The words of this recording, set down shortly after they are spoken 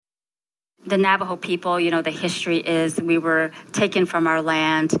the Navajo people, the history is we were taken from our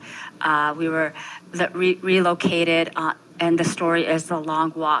land. We were relocated, and the story is the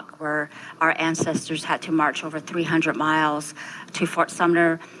long walk where our ancestors had to march over 300 miles to Fort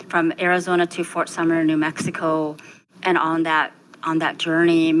Sumner, from Arizona to Fort Sumner, New Mexico. And on that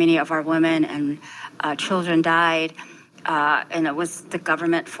journey, many of our women and children died, and it was the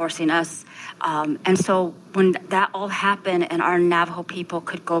government forcing us. And so when that all happened and our Navajo people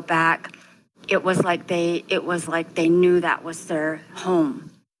could go back, it was like they knew that was their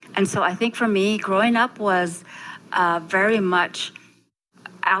home. And so I think for me, growing up was very much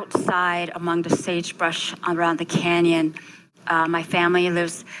outside among the sagebrush around the canyon. My family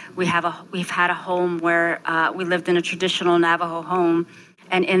we've had a home where we lived in a traditional Navajo home.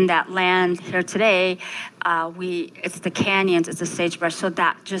 And in that land here today, it's the canyons, it's the sagebrush. So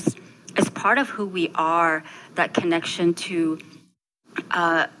that just is part of who we are, that connection to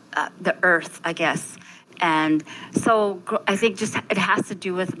the earth, I guess. And so I think just it has to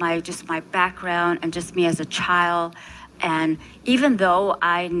do with my background and just me as a child. And even though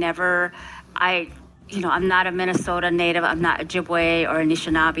I'm not a Minnesota native, I'm not Ojibwe or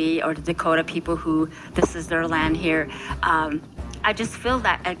Anishinaabe or the Dakota people who this is their land here. I just feel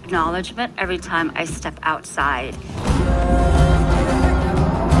that acknowledgement every time I step outside.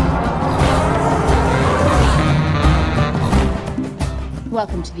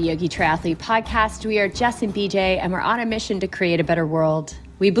 Welcome to the Yogi Triathlete Podcast. We are Jess and BJ, and we're on a mission to create a better world.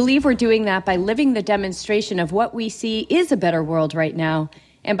 We believe we're doing that by living the demonstration of what we see is a better world right now,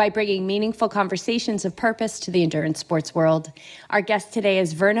 and by bringing meaningful conversations of purpose to the endurance sports world. Our guest today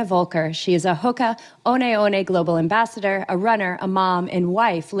is Verna Volker. She is a Hoka One One Global Ambassador, a runner, a mom, and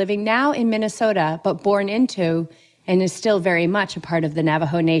wife living now in Minnesota, but born into and is still very much a part of the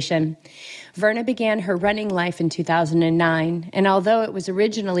Navajo Nation. Verna began her running life in 2009, and although it was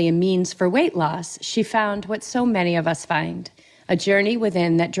originally a means for weight loss, she found what so many of us find, a journey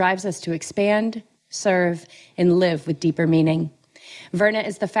within that drives us to expand, serve, and live with deeper meaning. Verna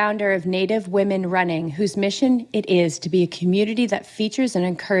is the founder of Native Women Running, whose mission it is to be a community that features and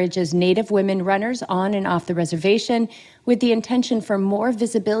encourages Native women runners on and off the reservation, with the intention for more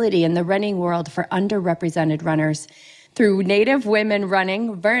visibility in the running world for underrepresented runners. Through Native Women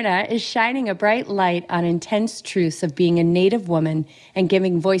Running, Verna is shining a bright light on intense truths of being a Native woman and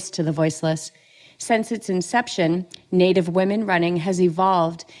giving voice to the voiceless. Since its inception, Native Women Running has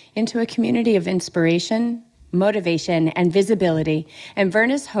evolved into a community of inspiration, motivation, and visibility, and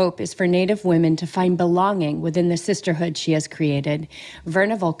Verna's hope is for Native women to find belonging within the sisterhood she has created.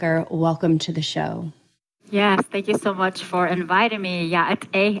 Verna Volker, welcome to the show. Yes, thank you so much for inviting me. Yeah,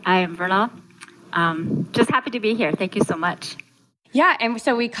 I am Verna. Just happy to be here. Thank you so much. Yeah, and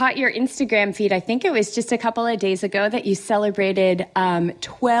so we caught your Instagram feed. I think it was just a couple of days ago that you celebrated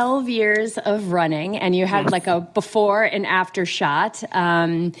 12 years of running, and you had like a before and after shot.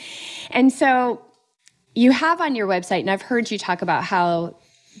 And so you have on your website, and I've heard you talk about how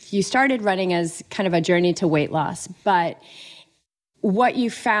you started running as kind of a journey to weight loss, but what you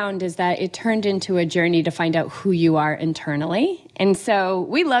found is that it turned into a journey to find out who you are internally. And so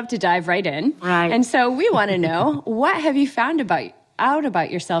we love to dive right in. Right. And so we want to know, what have you found out about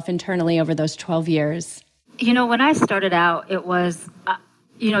yourself internally over those 12 years? When I started out, it was,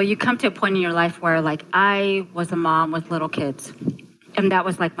 you come to a point in your life where I was a mom with little kids. And that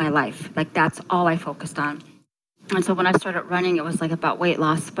was my life. That's all I focused on. And so when I started running, it was about weight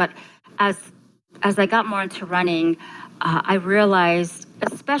loss. But as I got more into running, I realized,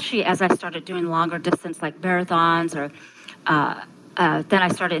 especially as I started doing longer distance like marathons, or then I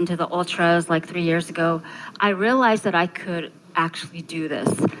started into the ultras 3 years ago, I realized that I could actually do this.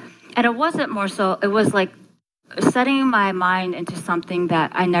 And it wasn't more so, it was setting my mind into something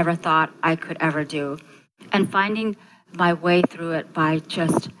that I never thought I could ever do, and finding my way through it by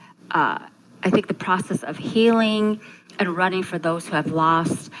just, I think, the process of healing and running for those who have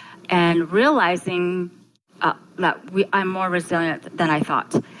lost, and realizing that I'm more resilient than I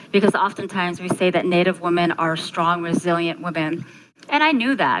thought. Because oftentimes we say that Native women are strong, resilient women. And I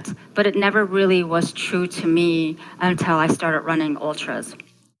knew that, but it never really was true to me until I started running ultras.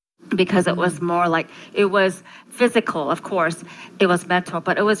 Because it was more it was physical, of course, it was mental,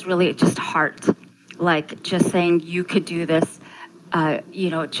 but it was really just heart. Just saying you could do this,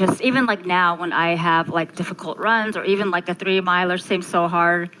 just even now when I have difficult runs, or even a 3-miler seems so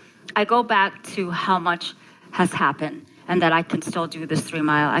hard, I go back to how much has happened and that I can still do this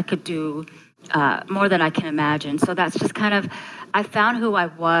 3-mile. I could do more than I can imagine. So that's just kind of, I found who I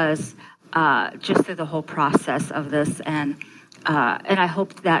was just through the whole process of this. And I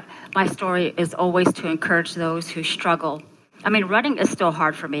hope that my story is always to encourage those who struggle I mean, running is still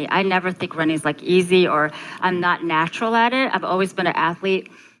hard for me. I never think running is like easy or I'm not natural at it. I've always been an athlete,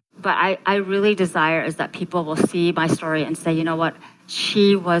 but I really desire is that people will see my story and say, you know what,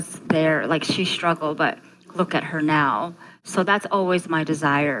 she was there, like she struggled, but look at her now. So that's always my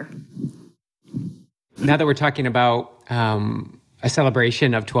desire. Now that we're talking about a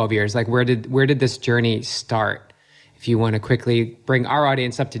celebration of 12 years, like where did this journey start? If you want to quickly bring our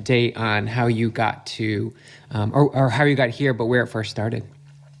audience up to date on how you got to, or how you got here, but where it first started.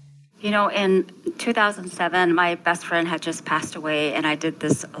 You know, in 2007, my best friend had just passed away, and I did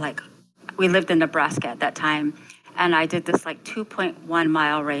this, we lived in Nebraska at that time, and I did this 2.1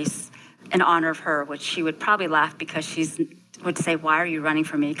 mile race in honor of her, which she would probably laugh because would say, why are you running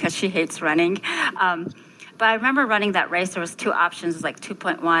for me? Because she hates running. But I remember running that race. There was two options,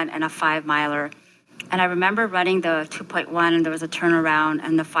 2.1 and a 5 miler. And I remember running the 2.1 and there was a turnaround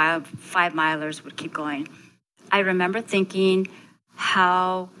and the five milers would keep going. I remember thinking,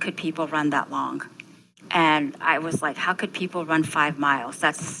 how could people run that long? And I was like, how could people run 5 miles?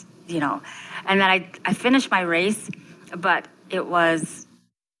 That's, and then I finished my race, but it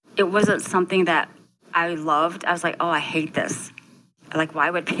wasn't something that I loved. I was like, oh, I hate this. Like, why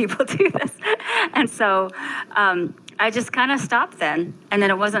would people do this? And so I just kind of stopped then. And then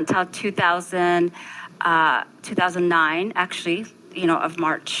it wasn't until 2009, actually, of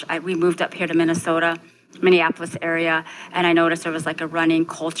March, we moved up here to Minneapolis area, and I noticed there was a running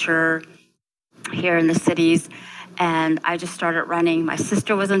culture here in the cities, and I just started running. My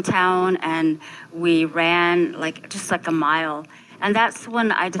sister was in town, and we ran just a mile. And that's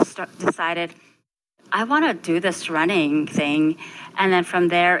when I just decided, I want to do this running thing. And then from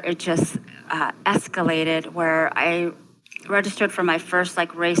there, it just escalated where I registered for my first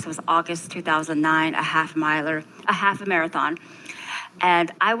race. It was August 2009, a half marathon. And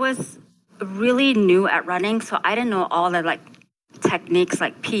I was really new at running, so I didn't know all the techniques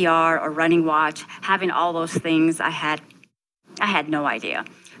like PR or running watch, having all those things. I had no idea.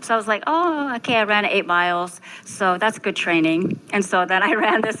 So I was like, oh, okay, I ran 8 miles. So that's good training. And so then I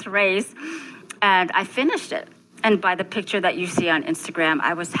ran this race and I finished it. And by the picture that you see on Instagram,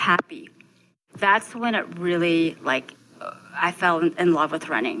 I was happy. That's when it really, I fell in love with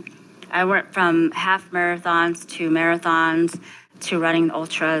running. I went from half marathons to running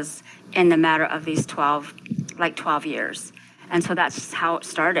ultras in the matter of these 12 years. And so that's how it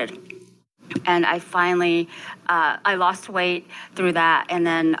started. And I finally, I lost weight through that. And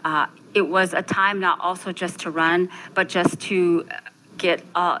then it was a time not also just to run, but just to get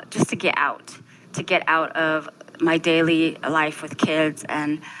out of my daily life with kids.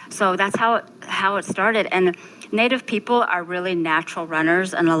 And so that's how it started. And Native people are really natural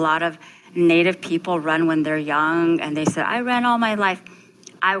runners, and a lot of Native people run when they're young, and they said, I ran all my life.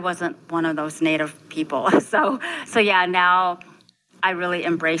 I wasn't one of those Native people. So yeah, now I really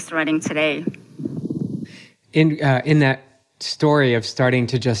embrace running today. In that story of starting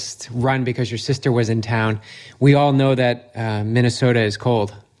to just run because your sister was in town, we all know that Minnesota is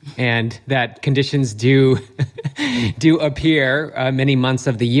cold and that conditions do appear many months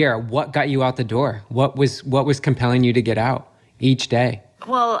of the year. What got you out the door? What was compelling you to get out each day?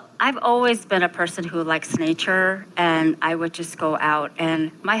 Well, I've always been a person who likes nature, and I would just go out.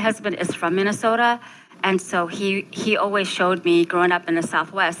 And my husband is from Minnesota, and so he always showed me growing up in the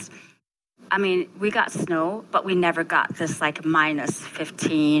Southwest. I mean, we got snow, but we never got this minus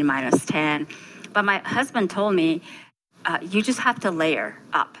 15, minus 10. But my husband told me, you just have to layer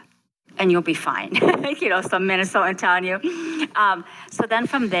up and you'll be fine. Some Minnesotan telling you. So then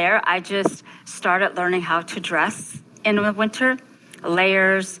from there, I just started learning how to dress in the winter.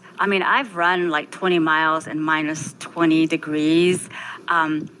 Layers. I mean, I've run 20 miles in minus 20 degrees,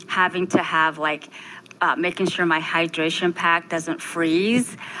 having to have making sure my hydration pack doesn't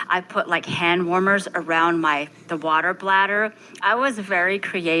freeze. I put hand warmers around the water bladder. I was very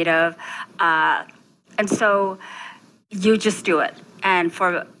creative. And so you just do it. And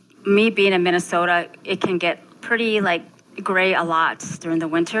for me being in Minnesota, it can get pretty gray a lot during the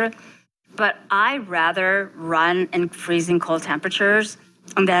winter. But I rather run in freezing cold temperatures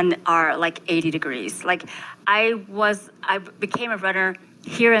than are 80 degrees. I became a runner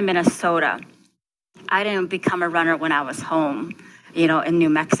here in Minnesota. I didn't become a runner when I was home, in New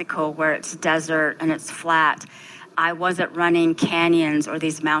Mexico where it's desert and it's flat. I wasn't running canyons or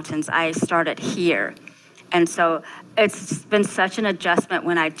these mountains. I started here. And so it's been such an adjustment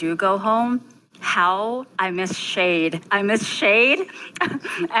when I do go home. How I miss shade. And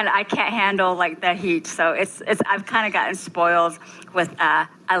I can't handle the heat. So it's I've kind of gotten spoiled with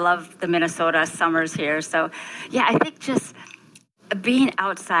I love the Minnesota summers here. So yeah, I think just being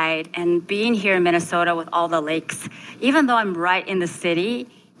outside and being here in Minnesota with all the lakes, even though I'm right in the city,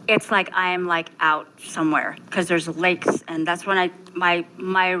 it's like I'm like out somewhere because there's lakes, and that's when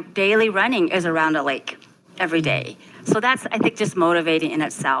my daily running is around a lake every day. So that's, I think, just motivating in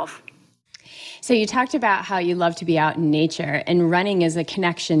itself. So you talked about how you love to be out in nature, and running is a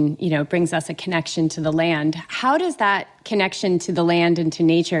connection, brings us a connection to the land. How does that connection to the land and to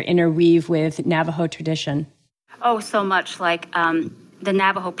nature interweave with Navajo tradition? Oh, so much. Like the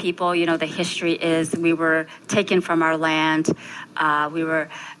Navajo people, the history is we were taken from our land. We were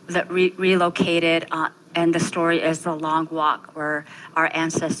relocated. And the story is the long walk where our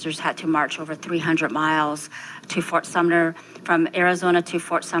ancestors had to march over 300 miles to Fort Sumner, from Arizona to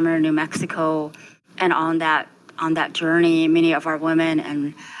Fort Sumner, New Mexico. And on that journey, many of our women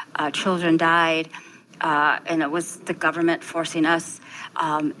and children died. And it was the government forcing us.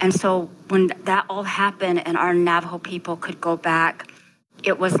 And so when that all happened and our Navajo people could go back,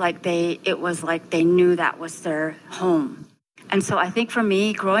 it was like they knew that was their home. And so I think for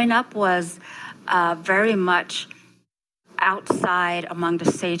me, growing up was very much outside among the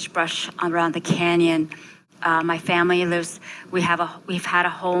sagebrush around the canyon. My family we've had a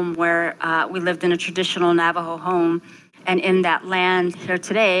home where we lived in a traditional Navajo home. And in that land here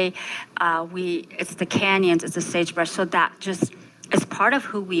today, it's the canyons, it's the sagebrush. So that just is part of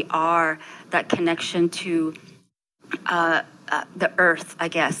who we are, that connection to the earth, I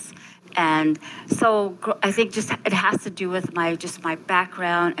guess. And so I think just it has to do with my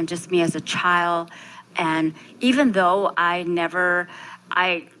background and just me as a child. And even though I'm not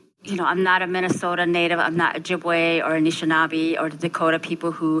a Minnesota native, I'm not Ojibwe or Anishinaabe or the Dakota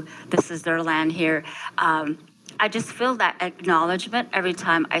people who this is their land here. I just feel that acknowledgement every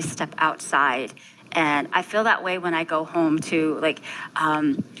time I step outside. And I feel that way when I go home too. Like,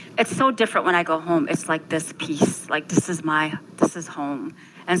 it's so different when I go home. It's like this peace, like this is home.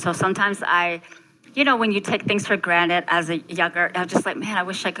 And so sometimes when you take things for granted as a younger, I'm just like, man, I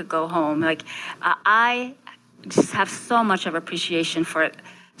wish I could go home. Like, I just have so much of appreciation for it,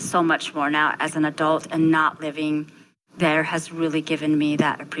 so much more now as an adult, and not living there has really given me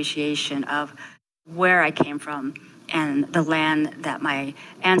that appreciation of where I came from and the land that my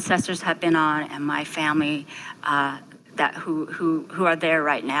ancestors have been on, and my family who are there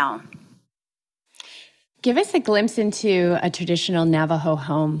right now. Give us a glimpse into a traditional Navajo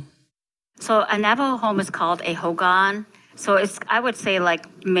home. So a Navajo home is called a hogan. So I would say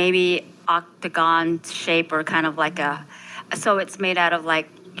like maybe octagon shape, or kind of like so it's made out of like,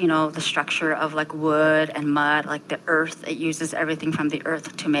 the structure of like wood and mud, like the earth. It uses everything from the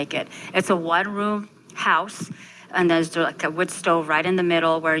earth to make it. It's a one-room house, and there's like a wood stove right in the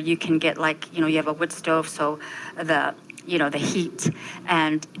middle where you can get like, you have a wood stove, so the heat.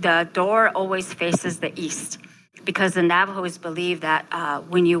 And the door always faces the east, because the Navajos believe that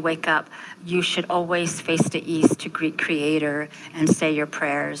when you wake up, you should always face the east to greet Creator and say your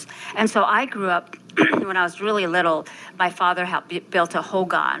prayers. And so I grew up, when I was really little, my father built a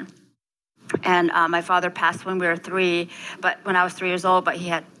hogan. And my father passed when we were 3, but when I was 3 years old, but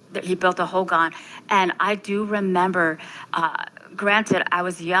he built a hogan. And I do remember, granted, I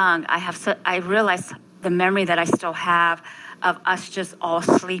was young, I realized the memory that I still have of us just all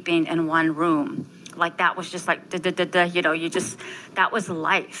sleeping in one room. Like that was just like, that was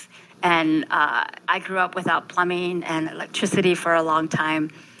life. And I grew up without plumbing and electricity for a long time.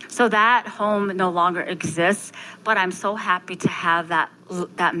 So that home no longer exists, but I'm so happy to have that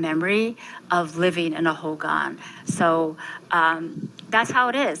memory of living in a hogan. So that's how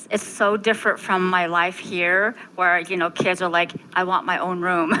it is. It's so different from my life here, where, kids are like, I want my own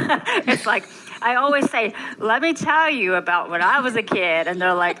room. It's like, I always say, let me tell you about when I was a kid. And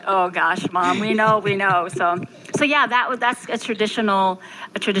they're like, oh gosh, Mom, we know. So yeah, that's a traditional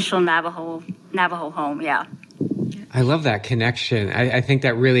Navajo home. Yeah. I love that connection. I think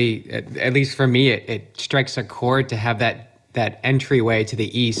that really, at least for me, it strikes a chord to have that entryway to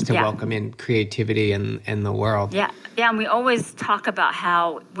the East to welcome in creativity in the world. Yeah, and we always talk about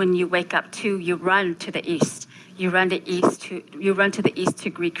how when you wake up too, you run to the East. You run to the East to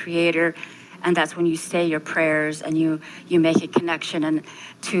greet Creator, and that's when you say your prayers and you make a connection and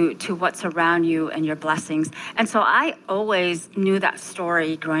to what's around you and your blessings. And so I always knew that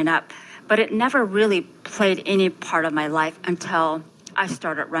story growing up, but it never really played any part of my life until I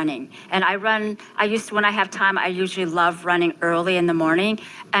started running. And when I have time, I usually love running early in the morning.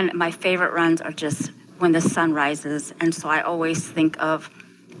 And my favorite runs are just when the sun rises. And so I always think of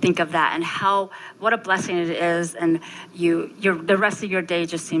that and what a blessing it is. And the rest of your day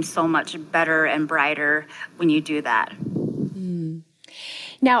just seems so much better and brighter when you do that.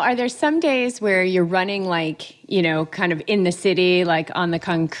 Now, are there some days where you're running like, kind of in the city, like on the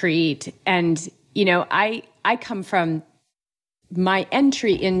concrete? And, I come from my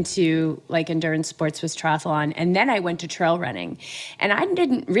entry into like endurance sports was triathlon, and then I went to trail running. And I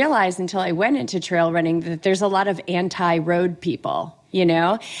didn't realize until I went into trail running that there's a lot of anti-road people,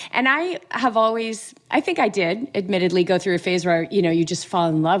 And I have always, I think I did admittedly go through a phase where, you just fall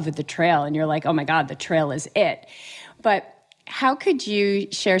in love with the trail and you're like, oh my God, the trail is it. But how could you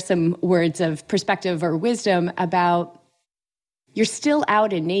share some words of perspective or wisdom about you're still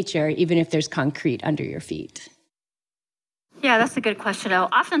out in nature, even if there's concrete under your feet? Yeah, that's a good question.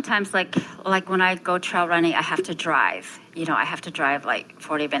 Oftentimes, like when I go trail running, I have to drive. I have to drive like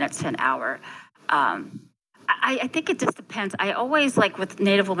 40 minutes to an hour. I think it just depends. I always, like with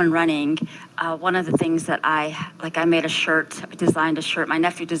Native Woman Running, one of the things that I made a shirt, designed a shirt. My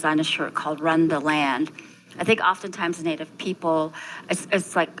nephew designed a shirt called Run the Land. I think oftentimes Native people,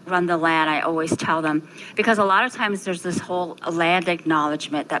 it's like run the land. I always tell them, because a lot of times there's this whole land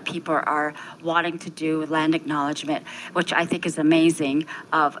acknowledgement that people are wanting to do, land acknowledgement, which I think is amazing,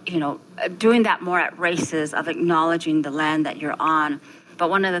 of, doing that more at races, of acknowledging the land that you're on. But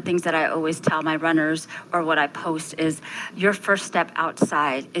one of the things that I always tell my runners, or what I post, is your first step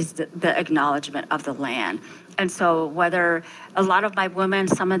outside is the acknowledgement of the land. And so whether a lot of my women,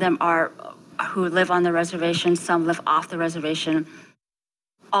 some of them are who live on the reservation, some live off the reservation,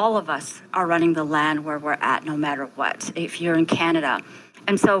 all of us are running the land where we're at, no matter what, if you're in Canada.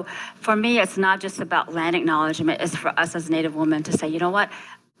 And so for me, it's not just about land acknowledgement, it's for us as Native women to say, you know what,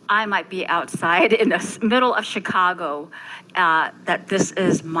 I might be outside in the middle of Chicago, that this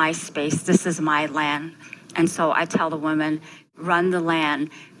is my space, this is my land. And so I tell the women, run the land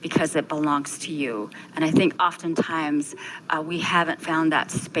because it belongs to you. And I think oftentimes we haven't found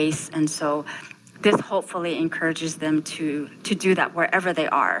that space. And so this hopefully encourages them to do that wherever they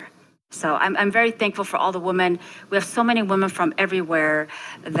are. So I'm very thankful for all the women. We have so many women from everywhere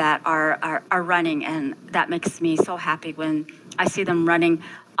that are running, and that makes me so happy when I see them running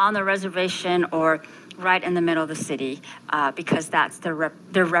on the reservation or right in the middle of the city, because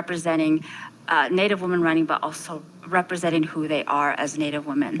they're representing Native women running, but also representing who they are as Native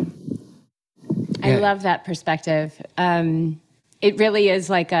women. I love that perspective. It really is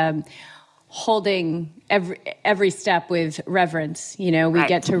like holding every step with reverence. We right.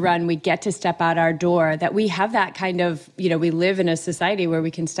 get to run, we get to step out our door, that we have that kind of, we live in a society where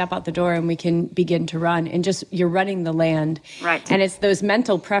we can step out the door and we can begin to run, and just, you're running the land. Right. And it's those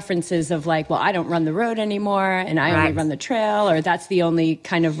mental preferences of like, well, I don't run the road anymore, and I only run the trail, or that's the only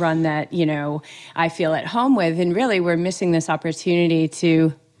kind of run that, I feel at home with. And really, we're missing this opportunity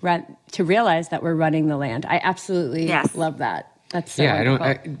to realize that we're running the land. I absolutely love that. That's so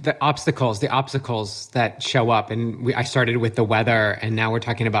wonderful. The obstacles that show up, and I started with the weather, and now we're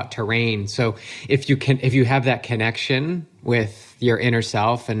talking about terrain. So if you have that connection with your inner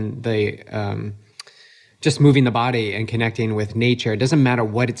self and the just moving the body and connecting with nature, it doesn't matter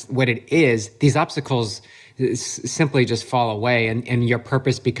what it is. These obstacles simply just fall away, and your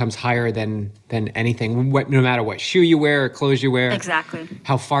purpose becomes higher than anything. No matter what shoe you wear or clothes you wear, exactly.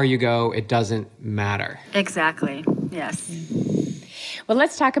 How far you go, it doesn't matter. Exactly. Yes. Well,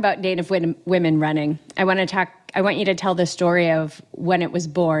 let's talk about Native women running. I want you to tell the story of when it was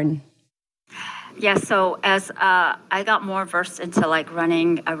born. Yeah, so as I got more versed into like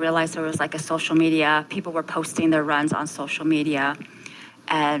running, I realized there was like a social media. People were posting their runs on social media.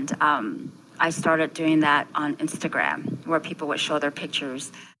 And I started doing that on Instagram, where people would show their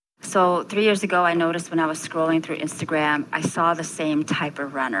pictures. So 3 years ago, I noticed when I was scrolling through Instagram, I saw the same type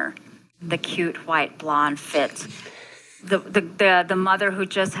of runner, the cute, white, blonde, fit. The mother who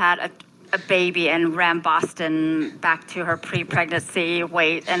just had a baby and ran Boston back to her pre-pregnancy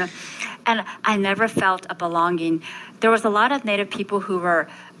weight. And I never felt a belonging. There was a lot of Native people who were,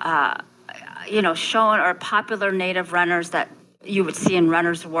 shown, or popular Native runners that you would see in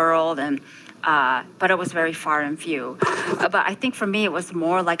Runner's World, but it was very far and few. But I think for me, it was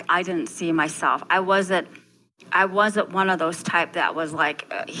more like I didn't see myself. I wasn't one of those type that was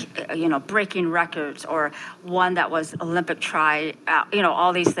like, breaking records, or one that was Olympic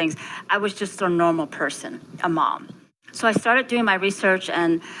all these things. I was just a normal person, a mom. So I started doing my research,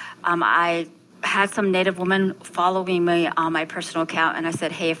 and I had some Native women following me on my personal account. And I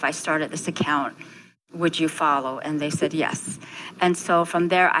said, hey, if I started this account, would you follow? And they said yes. And so from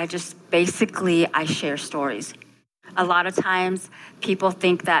there, I share stories. A lot of times people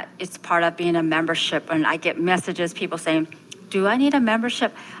think that it's part of being a membership, and I get messages, people saying, do I need a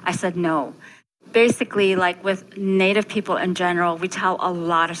membership? I said, no. Basically, like with Native people in general, we tell a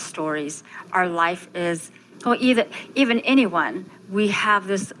lot of stories. Our life is or even anyone. We have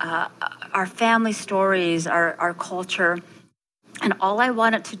this, our family stories, our culture. And all I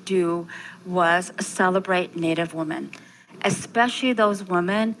wanted to do was celebrate Native women, especially those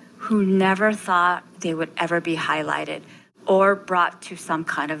women who never thought they would ever be highlighted or brought to some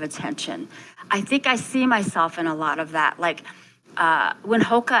kind of attention. I think I see myself in a lot of that. Like when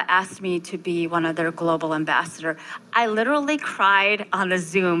Hoka asked me to be one of their global ambassador, I literally cried on the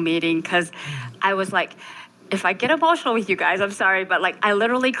Zoom meeting because I was like, if I get emotional with you guys, I'm sorry, but like I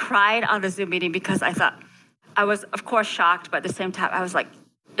literally cried on the Zoom meeting because I thought, I was of course shocked, but at the same time, I was like,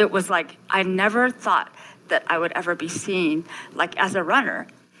 it was like, I never thought that I would ever be seen like as a runner.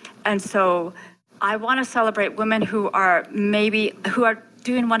 And so I want to celebrate women who are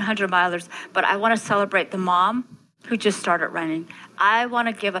doing 100 milers, but I want to celebrate the mom who just started running. I want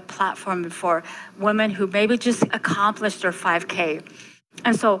to give a platform for women who maybe just accomplished their 5K.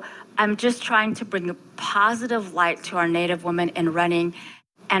 And so I'm just trying to bring a positive light to our Native women in running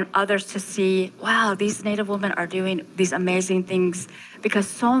and others to see, wow, these Native women are doing these amazing things. Because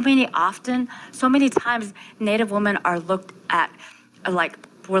so many times, Native women are looked at,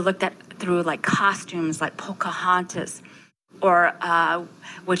 through like costumes, like Pocahontas, or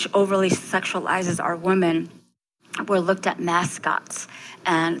which overly sexualizes our women. We're looked at mascots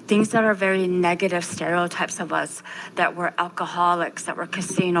and things that are very negative stereotypes of us, that we're alcoholics, that we're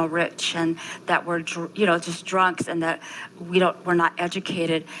casino rich, and that we're just drunks, and that we're not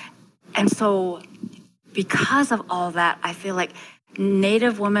educated. And so because of all that, I feel like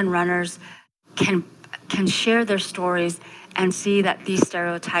Native women runners can share their stories and see that these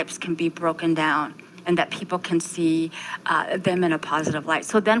stereotypes can be broken down and that people can see them in a positive light.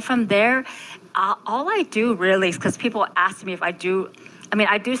 So then from there, all I do really is, because people ask me if I do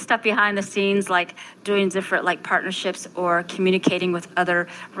stuff behind the scenes, like doing different like partnerships or communicating with other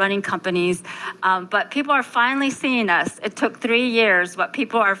running companies. But people are finally seeing us. It took 3 years, but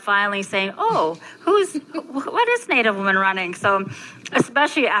people are finally saying, oh, what is Native Women running? So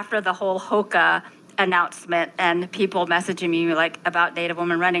especially after the whole Hoka announcement and people messaging me like about Native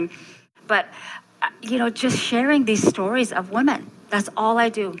Women running. But, just sharing these stories of women, that's all I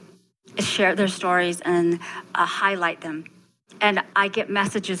do, is share their stories and highlight them. And I get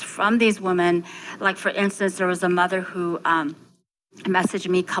messages from these women. Like, for instance, there was a mother who messaged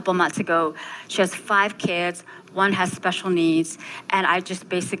me a couple months ago. She has 5 kids. One has special needs. And I just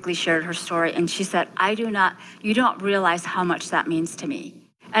basically shared her story. And she said, you don't realize how much that means to me.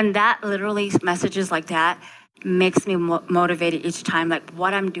 And that literally, messages like that makes me motivated each time. Like,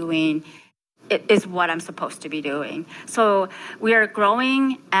 what I'm doing is what I'm supposed to be doing. So we are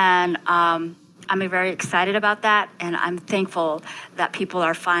growing, and I'm very excited about that, and I'm thankful that people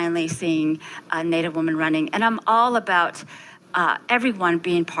are finally seeing Native women running. And I'm all about everyone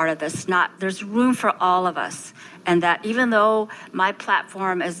being part of this. There's room for all of us, and that even though my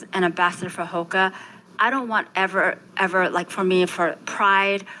platform is an ambassador for Hoka, I don't want ever, like for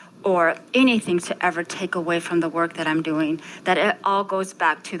pride or anything to ever take away from the work that I'm doing, that it all goes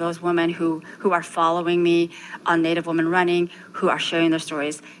back to those women who are following me on Native Women Running, who are sharing their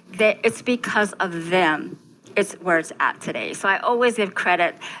stories. It's because of them, it's where it's at today. So I always give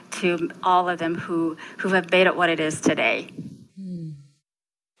credit to all of them who have made it what it is today.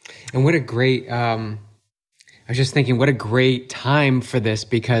 And what a great, I was just thinking, what a great time for this,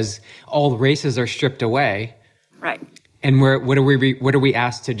 because all races are stripped away. Right. And what are we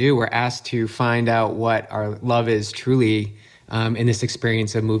asked to do? We're asked to find out what our love is truly in this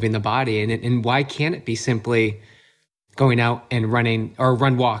experience of moving the body. And why can't it be simply going out and running, or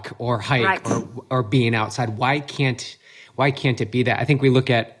walk, or hike, right, or being outside? Why can't it be that? I think we look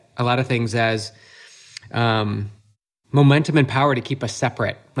at a lot of things as momentum and power to keep us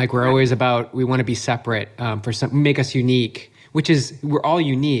separate. Like we're always about, we want to be separate make us unique, which is, we're all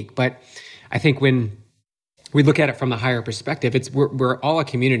unique. But I think when we look at it from the higher perspective, we're all a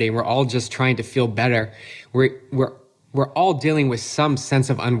community. We're all just trying to feel better. We're all dealing with some sense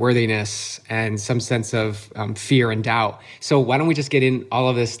of unworthiness and some sense of fear and doubt. So why don't we just get in all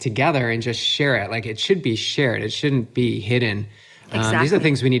of this together and just share it? Like, it should be shared. It shouldn't be hidden. Exactly. These are the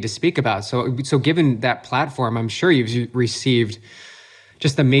things we need to speak about. So given that platform, I'm sure you've received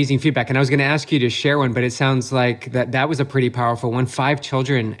just amazing feedback. And I was going to ask you to share one, but it sounds like that was a pretty powerful one. 5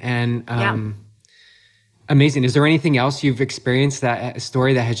 children, and amazing. Is there anything else you've experienced, that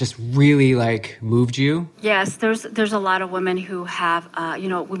story that has just really moved you? Yes, there's a lot of women who have,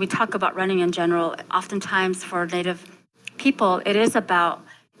 when we talk about running in general, oftentimes for Native people, it is about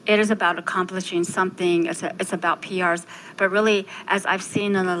accomplishing something. It's about PRs, but really, as I've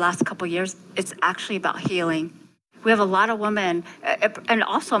seen in the last couple of years, it's actually about healing. We have a lot of women, and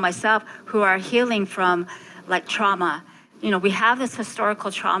also myself, who are healing from like trauma. We have this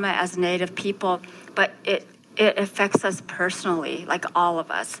historical trauma as Native people, but it affects us personally, like all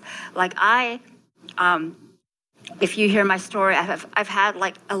of us. Like if you hear my story, I've had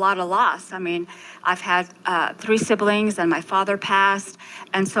like a lot of loss. I mean, I've had 3 siblings and my father passed.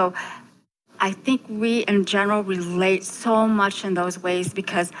 And so I think we in general relate so much in those ways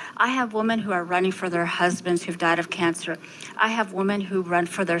because I have women who are running for their husbands who've died of cancer. I have women who run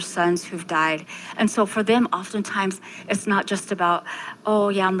for their sons who've died. And so for them, oftentimes, it's not just about, oh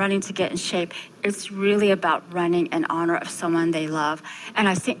yeah, I'm running to get in shape. It's really about running in honor of someone they love. And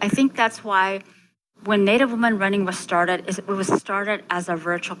I think that's why when Native Women Running was started, it was started as a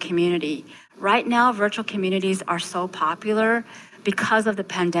virtual community. Right now, virtual communities are so popular because of the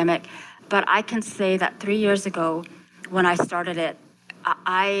pandemic. But I can say that 3 years ago, when I started it,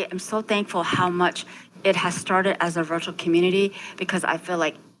 I am so thankful how much it has started as a virtual community because I feel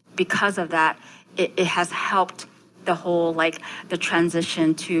like because of that, it has helped the whole, like the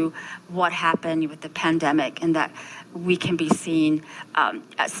transition to what happened with the pandemic and that we can be seen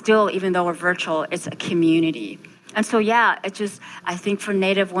still, even though we're virtual, it's a community. And so, yeah, I think for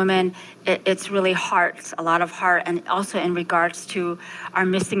Native women, it's really a lot of heart. And also in regards to our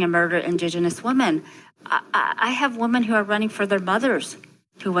missing and murdered Indigenous women, I have women who are running for their mothers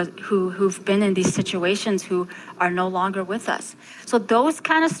who've been in these situations who are no longer with us. So those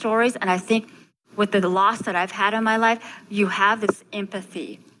kind of stories, and I think with the loss that I've had in my life, you have this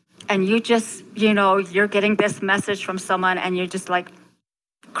empathy. And you just, you're getting this message from someone and you're just like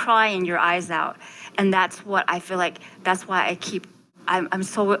crying your eyes out. And that's what I feel like, that's why I'm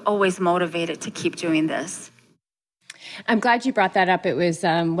so always motivated to keep doing this. I'm glad you brought that up. It was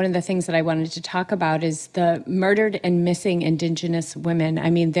one of the things that I wanted to talk about is the murdered and missing Indigenous women. I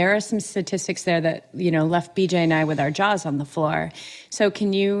mean, there are some statistics there that, left BJ and I with our jaws on the floor. So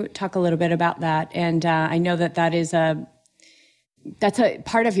can you talk a little bit about that? And I know that's a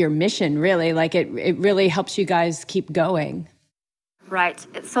part of your mission, really. Like it really helps you guys keep going. Right.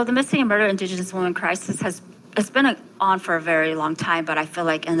 So the Missing and Murdered Indigenous Women crisis it's been on for a very long time, but I feel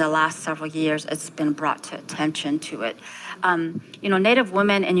like in the last several years, it's been brought to attention to it. Native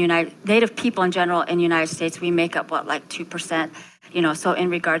women and Native people in general in the United States, we make up like 2%. So in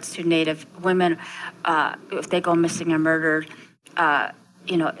regards to Native women, if they go missing or murdered, the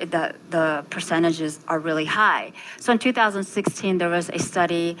percentages are really high. So in 2016, there was a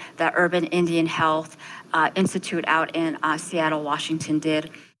study that Urban Indian Health Institute out in Seattle, Washington did,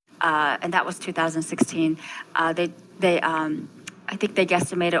 and that was 2016. I think they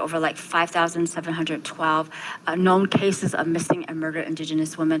guesstimated over like 5,712 known cases of missing and murdered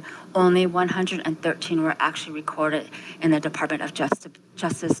Indigenous women. Only 113 were actually recorded in the Department of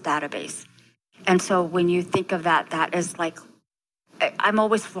Justice database. And so when you think of that, that is like, I'm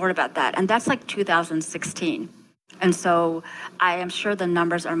always floored about that. And that's like 2016. And so I am sure the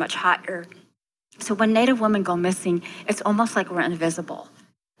numbers are much higher. So when Native women go missing, it's almost like we're invisible.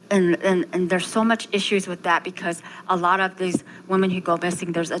 And there's so much issues with that because a lot of these women who go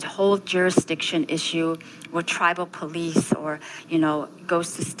missing, there's a whole jurisdiction issue with tribal police or,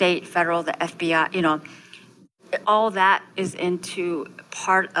 goes to state, federal, the FBI, all that is into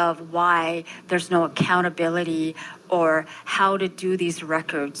part of why there's no accountability or how to do these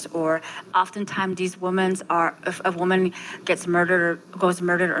records. Or oftentimes these if a woman gets murdered or goes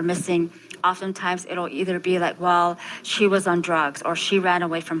murdered or missing, oftentimes it'll either be like, well, she was on drugs or she ran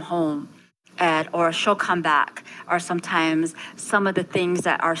away from home or she'll come back. Or sometimes some of the things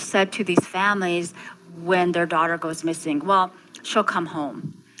that are said to these families when their daughter goes missing, well, she'll come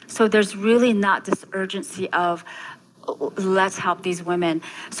home. So there's really not this urgency of let's help these women.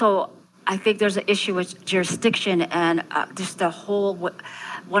 So I think there's an issue with jurisdiction and just the whole,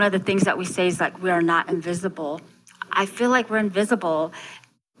 one of the things that we say is like, we are not invisible. I feel like we're invisible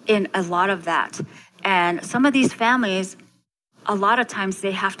in a lot of that. And some of these families, a lot of times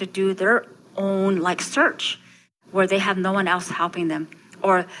they have to do their own like search where they have no one else helping them.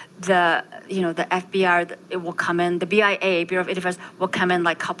 Or the FBI, it will come in, the BIA, Bureau of Indian Affairs, will come in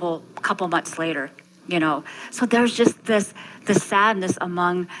like couple months later, So there's just this sadness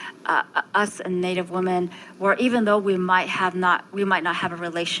among us and Native women, where even though we might not have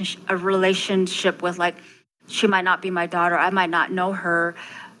a relationship with, like, she might not be my daughter, I might not know her,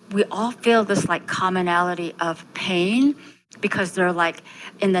 we all feel this like commonality of pain because they're like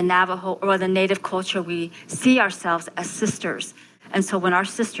in the Navajo or the Native culture, we see ourselves as sisters. And so when our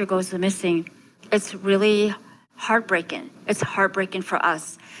sister goes missing, it's really heartbreaking. It's heartbreaking for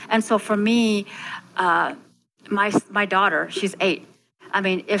us. And so for me, my daughter, she's 8. I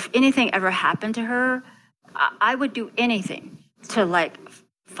mean, if anything ever happened to her, I would do anything to like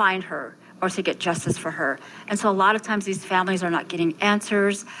find her or to get justice for her. And so a lot of times these families are not getting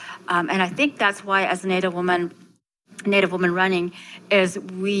answers. And I think that's why, as a Native woman running, is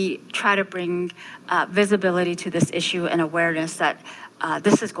we try to bring visibility to this issue and awareness that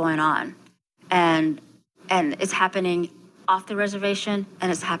this is going on. And it's happening off the reservation,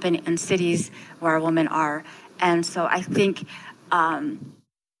 and it's happening in cities where women are. And so I think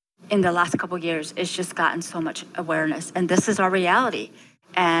in the last couple of years, it's just gotten so much awareness, and this is our reality.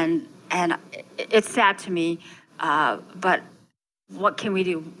 And it's sad to me, but what can we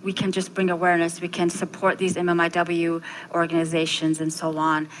do? We can just bring awareness. We can support these MMIW organizations and so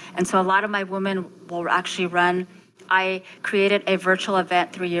on. And so a lot of my women will actually run. I created a virtual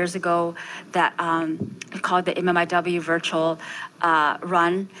event 3 years ago that called the MMIW Virtual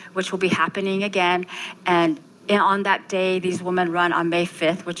Run, which will be happening again. And on that day, these women run on May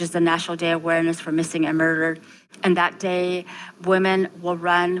 5th, which is the National Day of Awareness for Missing and Murdered. And that day, women will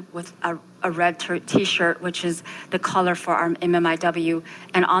run with a red T-shirt, which is the color for our MMIW.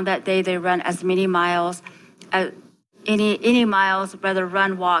 And on that day, they run as many miles, any miles, whether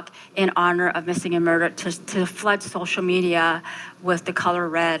run, walk, in honor of missing and murdered, to flood social media with the color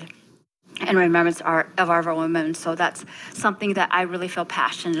red and remembrance of our women. So that's something that I really feel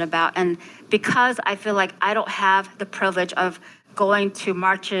passionate about. And because I feel like I don't have the privilege of going to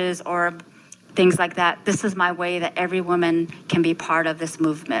marches or things like that, this is my way that every woman can be part of this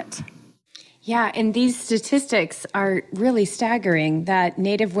movement. Yeah, and these statistics are really staggering, that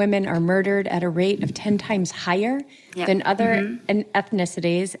Native women are murdered at a rate of 10 times higher than other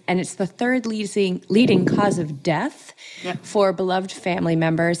ethnicities, and it's the third leading cause of death for beloved family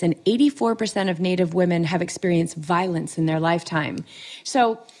members, and 84% of Native women have experienced violence in their lifetime.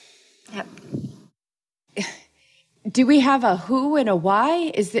 So do we have a who and a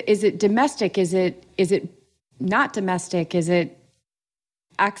why? Is it domestic? Is it not domestic? Is it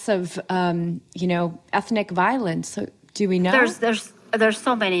acts of ethnic violence? So do we know? There's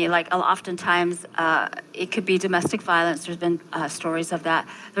so many. Like oftentimes it could be domestic violence. There's been stories of that.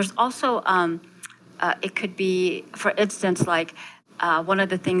 There's also it could be, for instance, like one of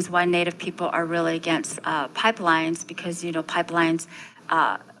the things why Native people are really against pipelines, because pipelines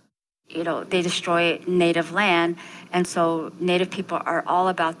they destroy Native land, and so Native people are all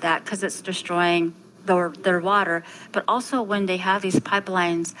about that because it's destroying their water. But also when they have these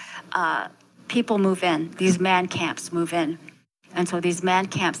pipelines, people move in. These man camps move in, and so these man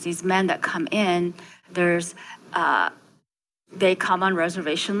camps, these men that come in, they come on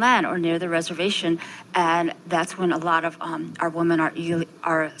reservation land or near the reservation, and that's when a lot of our women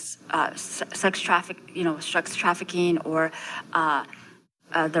are sex trafficking, or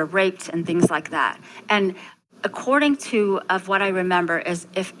they're raped and things like that. And according to what I remember is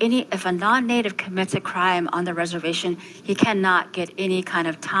if a non-Native commits a crime on the reservation, he cannot get any kind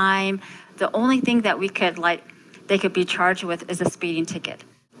of time. The only thing that they could be charged with is a speeding ticket.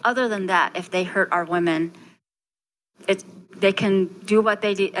 Other than that, if they hurt our women, they can do what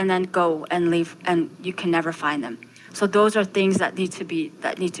they did and then go and leave, and you can never find them. So those are things that need to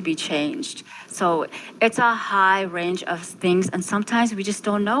be changed. So it's a high range of things, and sometimes we just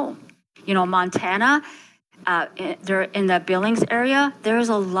don't know. Montana, they're in the Billings area. There's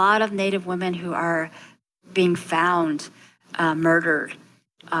a lot of Native women who are being found murdered,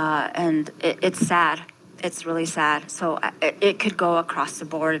 and it's sad. It's really sad. So it could go across the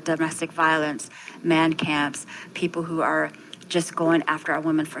board: domestic violence, man camps, people who are just going after our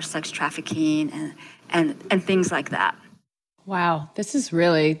women for sex trafficking and things like that. Wow, this is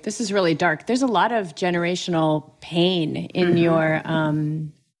really dark. There's a lot of generational pain in your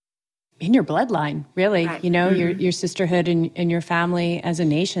bloodline, really. Right. Your sisterhood and your family as a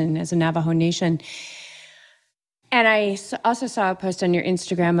nation, as a Navajo nation. And I also saw a post on your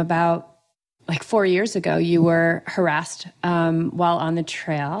Instagram about, like 4 years ago, you were harassed while on the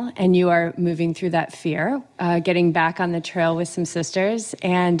trail, and you are moving through that fear, getting back on the trail with some sisters.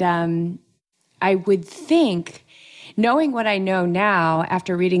 And I would think, knowing what I know now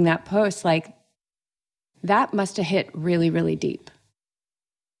after reading that post, like that must have hit really, really deep.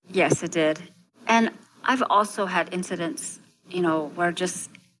 Yes, it did. And I've also had incidents, where just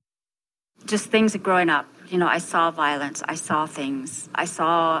things growing up. I saw violence. I saw things.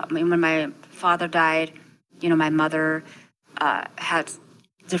 When my father died, my mother had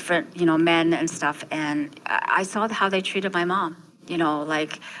different, men and stuff. And I saw how they treated my mom.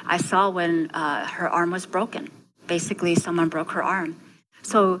 I saw when her arm was broken. Basically, someone broke her arm.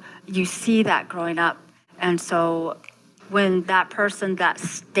 So you see that growing up. And so when that person, that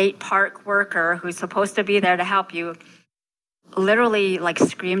state park worker who's supposed to be there to help you, literally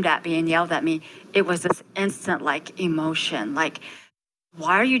screamed at me and yelled at me, it was this instant emotion.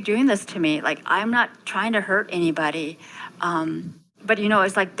 why are you doing this to me? Like, I'm not trying to hurt anybody. But,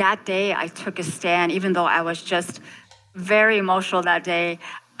 it's like that day I took a stand, even though I was just very emotional that day.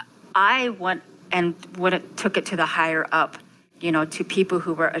 I went and took it to the higher up, to people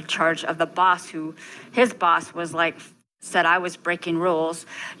who were in charge of the boss, who his boss was like, said I was breaking rules,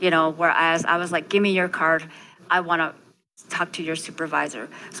 whereas I was like, give me your card. I want to talk to your supervisor.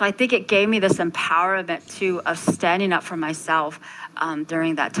 So I think it gave me this empowerment too of standing up for myself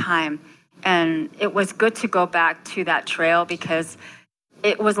during that time. And it was good to go back to that trail because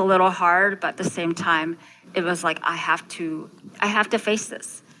it was a little hard, but at the same time, it was like, I have to face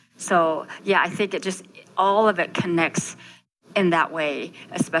this. So yeah, I think all of it connects in that way,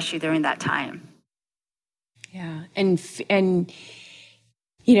 especially during that time. Yeah. And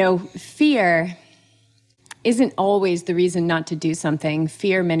fear isn't always the reason not to do something.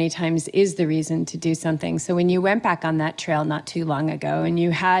 Fear many times is the reason to do something. So when you went back on that trail not too long ago and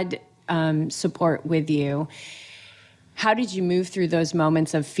you had support with you, how did you move through those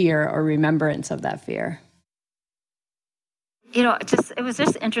moments of fear or remembrance of that fear? It was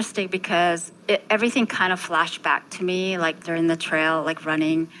just interesting because everything kind of flashed back to me, like during the trail, like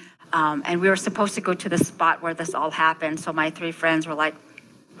running. And we were supposed to go to the spot where this all happened. So my 3 friends were like,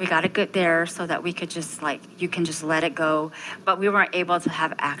 we got to get there so that we could just you can just let it go. But we weren't able to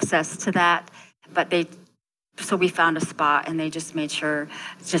have access to that. So we found a spot and they just made sure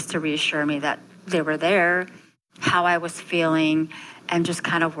just to reassure me that they were there, how I was feeling, and just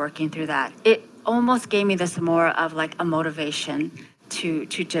kind of working through that. It almost gave me this more of like a motivation to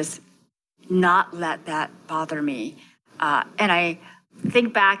just not let that bother me. And I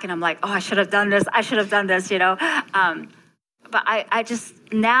think back and I'm like, I should have done this. But I just,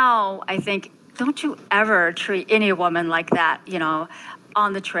 now I think, don't you ever treat any woman like that,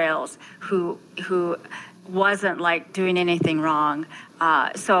 on the trails who wasn't like doing anything wrong.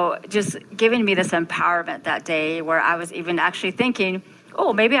 So just giving me this empowerment that day where I was even actually thinking,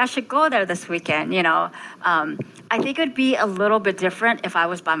 maybe I should go there this weekend, I think it would be a little bit different if I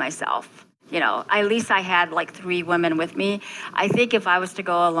was by myself. At least I had like 3 women with me. I think if I was to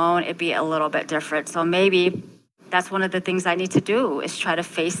go alone, it'd be a little bit different. So maybe that's one of the things I need to do is try to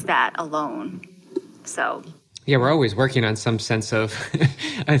face that alone. So. Yeah, we're always working on some sense of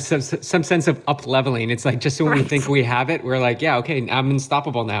some sense of up leveling. It's like just when we think we have it, we're like, yeah, okay, I'm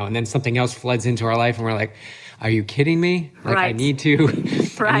unstoppable now. And then something else floods into our life and we're like, are you kidding me? Like I need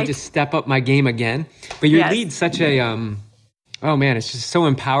to step up my game again. But you lead such a oh man, it's just so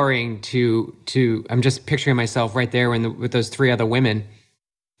empowering to I'm just picturing myself right there with those 3 other women.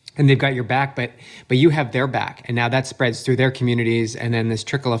 And they've got your back, but you have their back. And now that spreads through their communities. And then this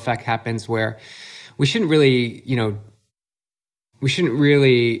trickle effect happens where we shouldn't really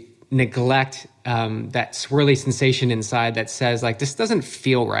neglect that swirly sensation inside that says like, this doesn't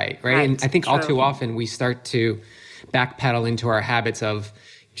feel right? And I think all too often we start to backpedal into our habits of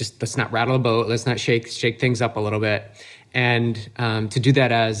just, let's not rattle a boat. Let's not shake things up a little bit. And to do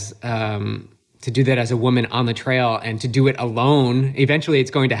that as a woman on the trail and to do it alone, eventually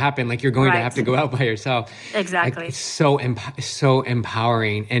it's going to happen. Like you're going to have to go out by yourself. Exactly. Like, it's so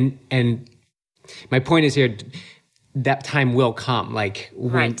empowering. And my point is here, that time will come, like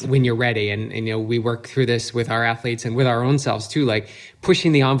when you're ready. And we work through this with our athletes and with our own selves too, like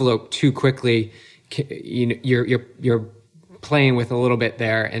pushing the envelope too quickly. You're playing with a little bit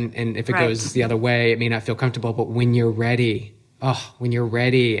there. And if it goes the other way, it may not feel comfortable, but when you're ready,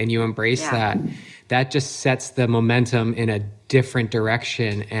 and you embrace that just sets the momentum in a different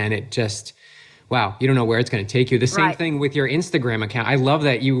direction. And it just, wow, you don't know where it's going to take you. The same thing with your Instagram account. I love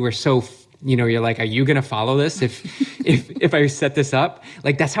that you were so, you're like, are you going to follow this if I set this up?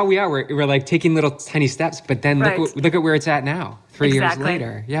 Like, that's how we are. We're like taking little tiny steps, but then look at where it's at now, 3 years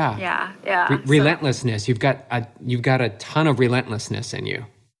later. Yeah. Relentlessness. You've got a ton of relentlessness in you.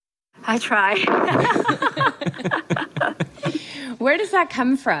 I try. Where does that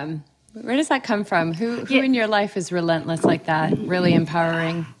come from? Who in your life is relentless like that? Really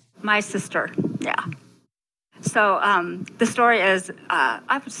empowering? My sister. Yeah. So the story is,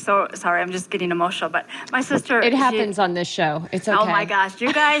 I'm so sorry, I'm just getting emotional, but my sister... It happens on this show. It's okay. Oh my gosh, it's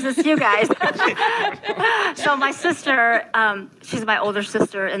you guys. So my sister, she's my older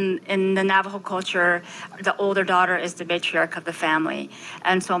sister. In the Navajo culture, the older daughter is the matriarch of the family.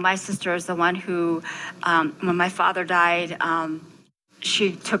 And so my sister is the one who, when my father died,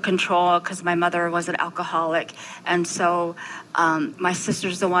 she took control because my mother was an alcoholic. And so my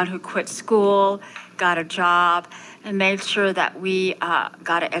sister's the one who quit school, got a job, and made sure that we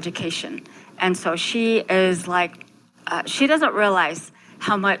got an education. And so she is like, she doesn't realize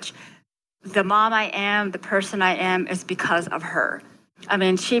how much the mom I am, the person I am, is because of her. I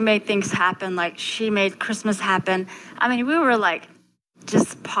mean, she made things happen. Like, she made Christmas happen. I mean, we were like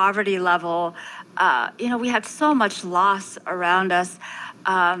just poverty level. We had so much loss around us.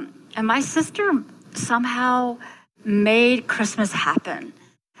 And my sister somehow made Christmas happen.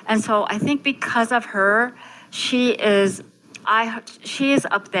 And so I think because of her, she is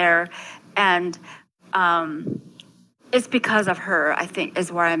up there, and it's because of her, I think,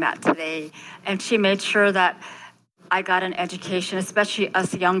 is where I'm at today. And she made sure that I got an education, especially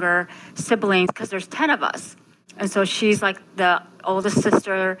us younger siblings, because there's 10 of us. And so she's like the oldest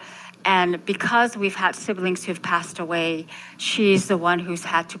sister. And because we've had siblings who've passed away, she's the one who's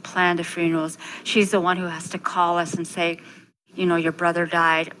had to plan the funerals. She's the one who has to call us and say, your brother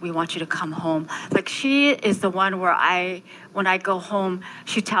died. We want you to come home. Like, she is the one where when I go home,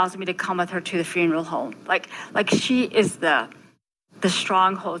 she tells me to come with her to the funeral home. Like she is the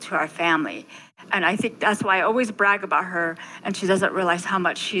stronghold to our family. And I think that's why I always brag about her, and she doesn't realize how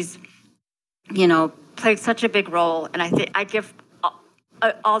much she's, played such a big role. And I think I give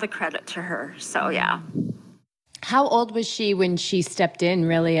all the credit to her. So, yeah. How old was she when she stepped in,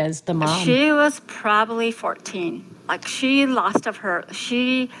 really, as the mom? She was probably 14. Like, she lost a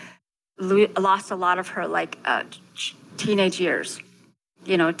lot of her, teenage years,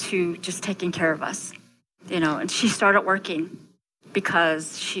 to just taking care of us, and she started working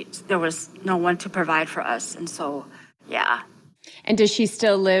because there was no one to provide for us. And so, yeah. And does she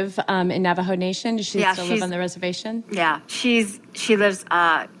still live in Navajo Nation? Does she still live on the reservation? Yeah, she lives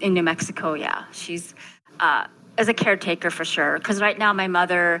in New Mexico. Yeah, she's as a caretaker for sure. Because right now my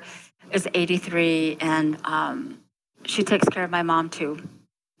mother is 83, and she takes care of my mom too.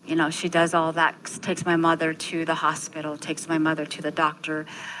 She does all that. Takes my mother to the hospital. Takes my mother to the doctor.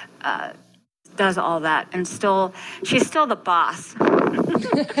 Does all that, and she's still the boss.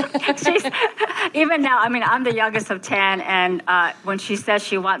 She's, even now, I mean, I'm the youngest of 10, and when she says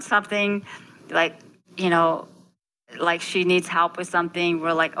she wants something, like she needs help with something,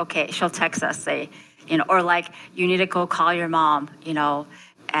 we're like, okay, she'll text us, say, or like, you need to go call your mom,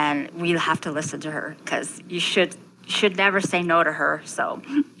 and we have to listen to her, because you should never say no to her. So.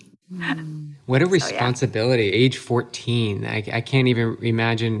 What a responsibility. Yeah. Age 14. I can't even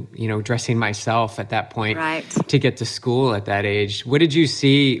imagine, dressing myself at that point to get to school at that age. What did you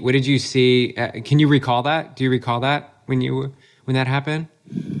see? Can you recall that? Do you recall that when that happened?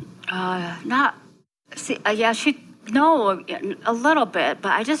 A little bit,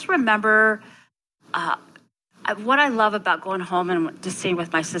 but I just remember, what I love about going home and just sitting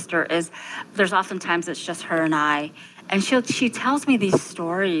with my sister is there's oftentimes it's just her and I, and she tells me these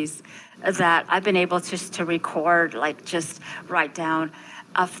stories that I've been able just to record, like just write down,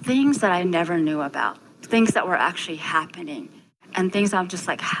 of things that I never knew about, things that were actually happening, and things I'm just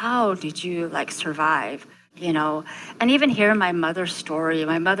like, how did you survive, And even hearing my mother's story,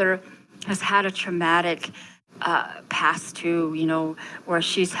 my mother has had a traumatic past too, where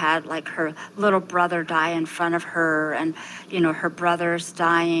she's had her little brother die in front of her, and her brother's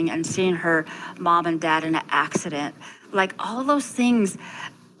dying, and seeing her mom and dad in an accident, all those things,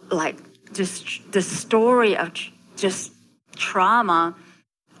 just the story of just trauma,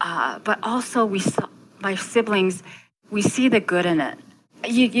 but also my siblings, we see the good in it.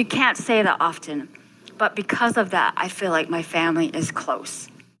 You can't say that often, but because of that, I feel like my family is close.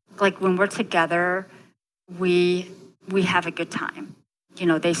 When we're together, we have a good time.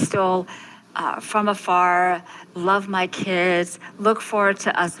 They still, from afar, love my kids, look forward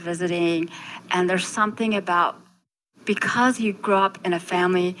to us visiting. And there's something about, because you grow up in a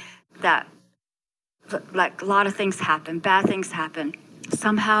family that, a lot of things happen, bad things happen,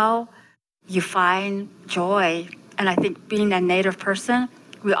 somehow you find joy. And I think being a Native person,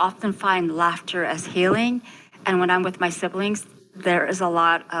 we often find laughter as healing. And when I'm with my siblings, there is a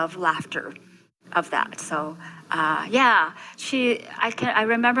lot of laughter of that. So, I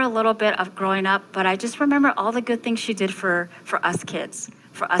remember a little bit of growing up, but I just remember all the good things she did for us kids,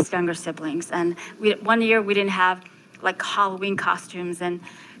 for us younger siblings. And one year we didn't have Halloween costumes, and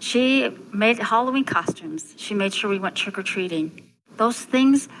she made Halloween costumes. She made sure we went trick-or-treating. Those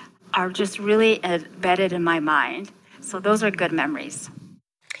things are just really embedded in my mind. So those are good memories.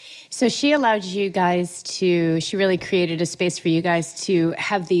 So she allowed you guys she really created a space for you guys to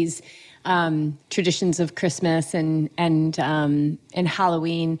have these traditions of Christmas and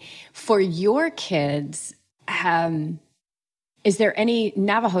Halloween for your kids. Is there any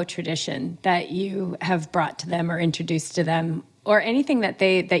Navajo tradition that you have brought to them or introduced to them, or anything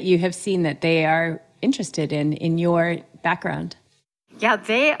that you have seen that they are interested in your background? Yeah,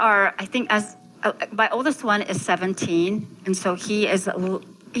 they are. I think my oldest one is 17, and so he is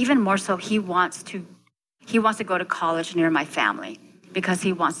even more so. He wants to go to college near my family. because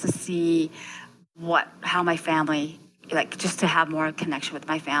he wants to see how my family, like just to have more connection with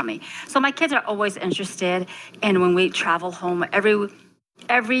my family. So my kids are always interested in when we travel home.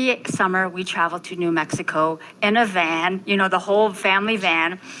 Every summer we travel to New Mexico in a van, the whole family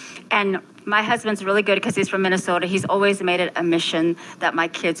van. And my husband's really good because he's from Minnesota. He's always made it a mission that my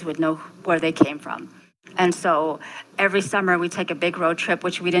kids would know where they came from. And so every summer we take a big road trip,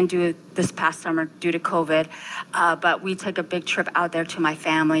 which we didn't do this past summer due to COVID, but we take a big trip out there to my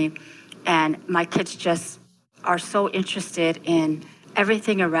family. And my kids just are so interested in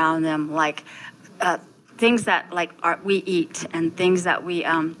everything around them, like things that we eat and things that we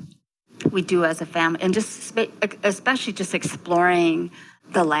do as a family, and just especially just exploring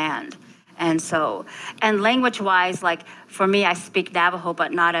the land. And so, and language-wise, like for me, I speak Navajo,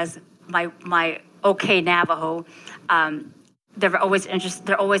 but not as my okay Navajo. They're always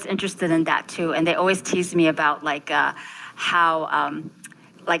interested in that too, and they always tease me about how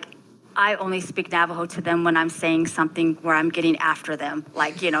I only speak Navajo to them when I'm saying something where I'm getting after them,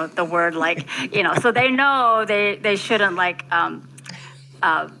 the word, so they know they shouldn't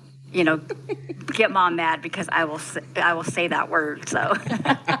get mom mad because I will say that word. So,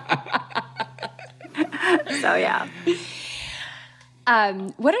 so yeah.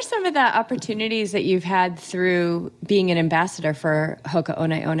 What are some of the opportunities that you've had through being an ambassador for Hoka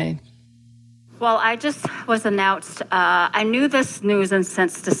One One? Well, I just was announced. I knew this news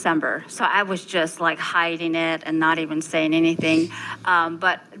since December, so I was just hiding it and not even saying anything.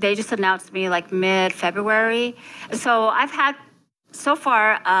 But they just announced me mid-February. So I've had so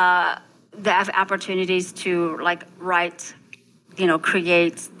far the opportunities to write,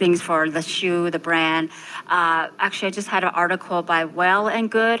 create things for the shoe, the brand. Actually, I just had an article by Well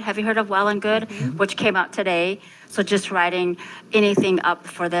and Good. Have you heard of Well and Good? Mm-hmm. Which came out today. So just writing anything up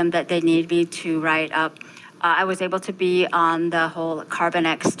for them that they need me to write up. I was able to be on the whole Carbon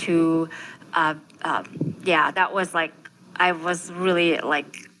X2. That was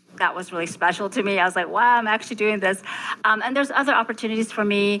that was really special to me. I was like, wow, I'm actually doing this. And there's other opportunities for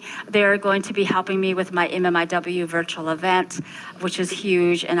me. They're going to be helping me with my MMIW virtual event, which is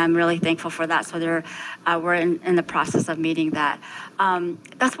huge, and I'm really thankful for that. So we're in the process of meeting that.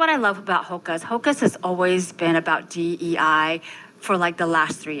 That's what I love about Hoka's. Hoka's has always been about DEI for the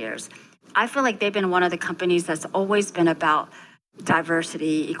last 3 years. I feel like they've been one of the companies that's always been about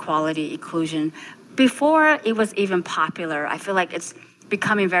diversity, equality, inclusion. Before it was even popular, I feel like it's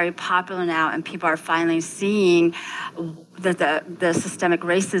becoming very popular now, and people are finally seeing the systemic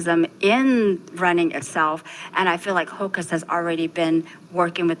racism in running itself. And I feel like Hoka's has already been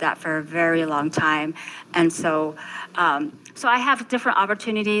working with that for a very long time. And so I have different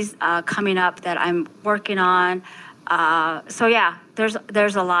opportunities coming up that I'm working on.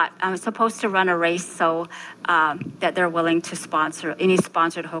 There's a lot. I'm supposed to run a race, so that they're willing to sponsor any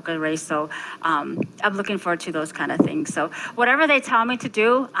sponsored Hoka race. So I'm looking forward to those kind of things. So whatever they tell me to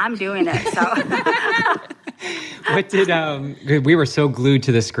do, I'm doing it. So. What did we were so glued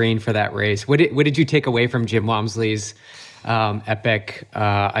to the screen for that race? What did you take away from Jim Walmsley's epic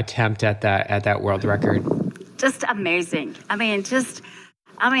attempt at that world record? Just amazing.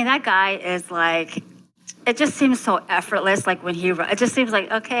 That guy is it just seems so effortless, when it just seems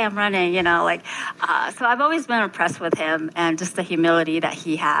okay, I'm running, so I've always been impressed with him and just the humility that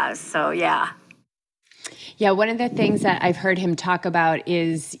he has. So, yeah. Yeah, one of the things that I've heard him talk about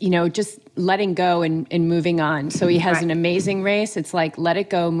is, just letting go and moving on. So he has an amazing race. It's let it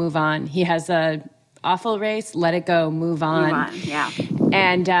go, move on. He has a awful race, let it go, move on. Move on, yeah.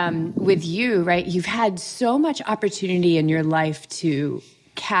 And with you, right, you've had so much opportunity in your life to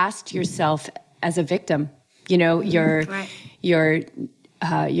cast yourself as a victim, your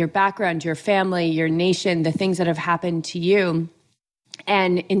background, your family, your nation, the things that have happened to you.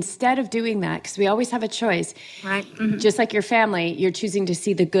 And instead of doing that, because we always have a choice, right? Mm-hmm. Just like your family, you're choosing to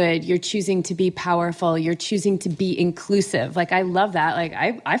see the good, you're choosing to be powerful, you're choosing to be inclusive. I love that.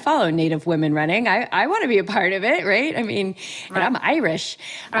 I follow Native women running. I want to be a part of it, right? And I'm Irish.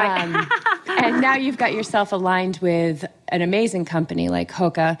 Right. And now you've got yourself aligned with an amazing company like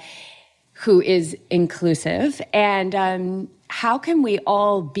Hoka, who is inclusive. And how can we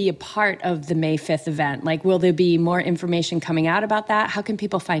all be a part of the May 5th event? Will there be more information coming out about that? How can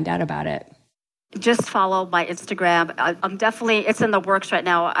people find out about it? Just follow my Instagram. I'm definitely, it's in the works right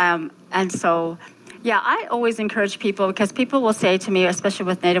now. And so, I always encourage people, because people will say to me, especially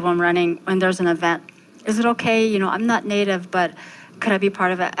with Native Women Running, when there's an event, is it okay? I'm not Native, but could I be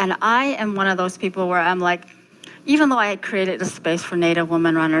part of it? And I am one of those people where I'm even though I had created a space for Native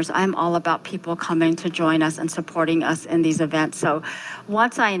women runners, I'm all about people coming to join us and supporting us in these events. So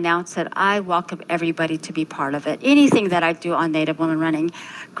once I announce it, I welcome everybody to be part of it. Anything that I do on Native women running,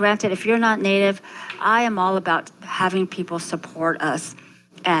 granted, if you're not Native, I am all about having people support us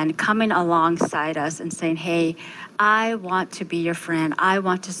and coming alongside us and saying, hey, I want to be your friend. I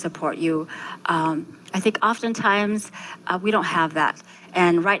want to support you. I think oftentimes we don't have that.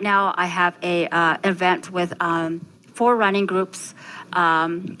 And right now I have a event with 4 running groups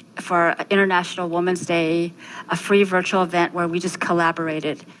for International Women's Day, a free virtual event where we just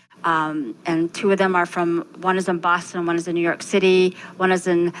collaborated. And 2 of them are one is in Boston, one is in New York City, one is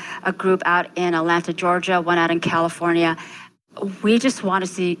in a group out in Atlanta, Georgia, one out in California. We just want to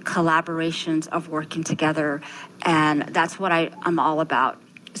see collaborations of working together, and that's what I'm all about.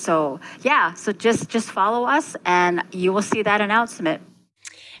 So yeah, so just follow us, and you will see that announcement.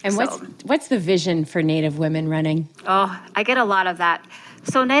 And what's the vision for Native women running? Oh, I get a lot of that.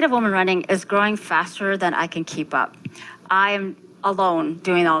 So Native women running is growing faster than I can keep up. I am alone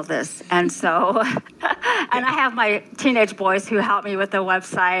doing all this, and so and I have my teenage boys who help me with the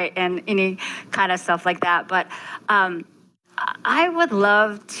website and any kind of stuff like that. But I would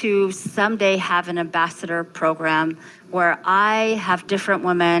love to someday have an ambassador program where I have different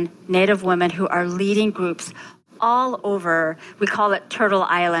women, Native women, who are leading groups all over. We call it Turtle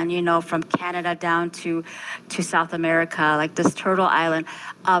Island, from Canada down to South America, like this Turtle Island,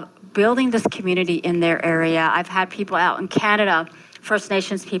 building this community in their area. I've had people out in Canada, First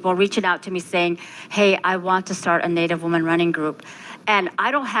Nations people, reaching out to me saying, hey, I want to start a Native woman running group. And I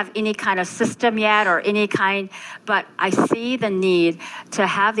don't have any kind of system yet or any kind, but I see the need to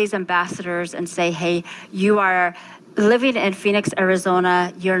have these ambassadors and say, hey, you are living in Phoenix,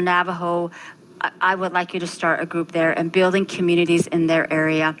 Arizona, you're Navajo. I would like you to start a group there and building communities in their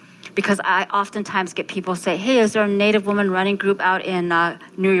area. Because I oftentimes get people say, hey, is there a Native woman running group out in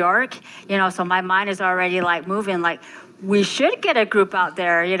New York? So my mind is already like moving, like we should get a group out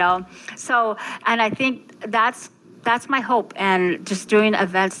there, So, and I think that's my hope, and just doing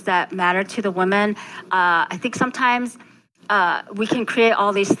events that matter to the women. I think sometimes we can create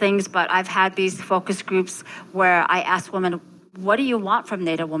all these things, but I've had these focus groups where I ask women, what do you want from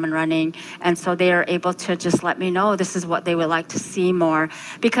Native women running? And so they are able to just let me know this is what they would like to see more.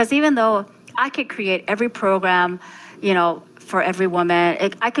 Because even though I could create every program, for every woman,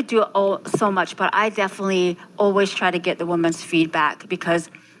 I could do so much, but I definitely always try to get the women's feedback because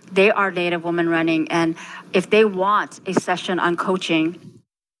they are Native women running. And if they want a session on coaching,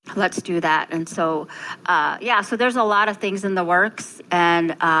 let's do that. And so, so there's a lot of things in the works,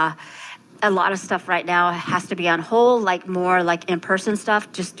 and a lot of stuff right now has to be on hold, like more like in-person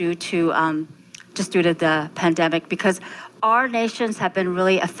stuff, just due to the pandemic, because our nations have been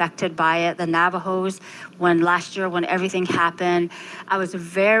really affected by it. The Navajos, last year when everything happened, I was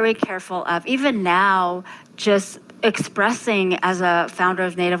very careful of, even now, just expressing as a founder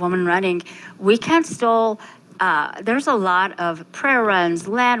of Native Women Running, we can still, there's a lot of prayer runs,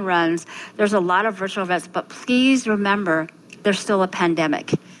 land runs, there's a lot of virtual events, but please remember, there's still a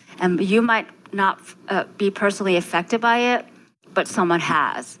pandemic. And you might not be personally affected by it, but someone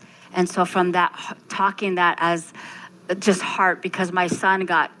has. And so from that, talking that as just heart, because my son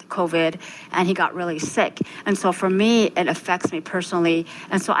got COVID and he got really sick. And so for me, it affects me personally.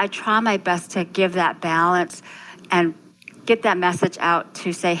 And so I try my best to give that balance and get that message out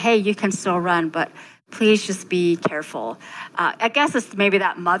to say, hey, you can still run, but please just be careful. I guess it's maybe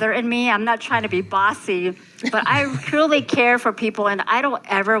that mother in me. I'm not trying to be bossy, but I truly care for people, and I don't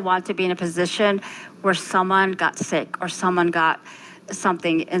ever want to be in a position where someone got sick or someone got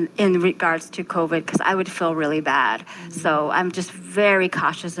something in regards to COVID, because I would feel really bad. So I'm just very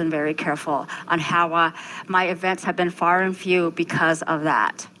cautious and very careful on how my events have been far and few because of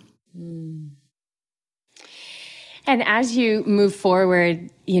that. And as you move forward,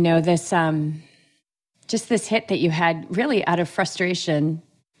 this just this hit that you had really out of frustration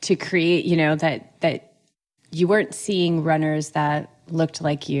to create, that you weren't seeing runners that looked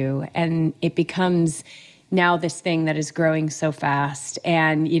like you, and it becomes now this thing that is growing so fast.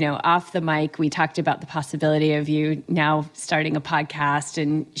 And, off the mic, we talked about the possibility of you now starting a podcast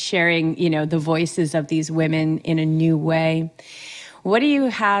and sharing, the voices of these women in a new way. What do you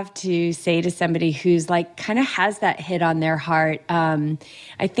have to say to somebody who's kind of has that hit on their heart?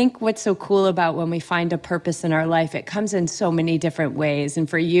 I think what's so cool about when we find a purpose in our life, it comes in so many different ways. And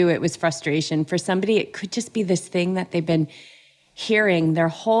for you, it was frustration. For somebody, it could just be this thing that they've been hearing their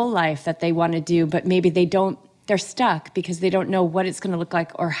whole life that they want to do, but maybe they're stuck because they don't know what it's going to look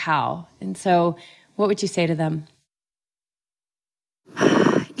like or how. And so what would you say to them?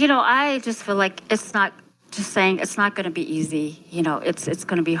 I just feel like it's not just saying it's not going to be easy. It's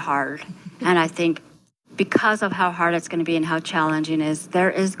going to be hard. And I think because of how hard it's going to be and how challenging it is,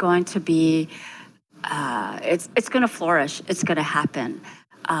 there is going to be, it's going to flourish. It's going to happen.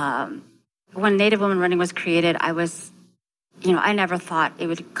 When Native Women Running was created, I never thought it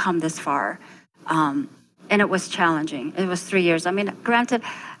would come this far. And it was challenging. It was 3 years. Granted,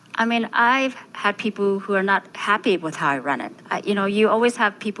 I've had people who are not happy with how I run it. You always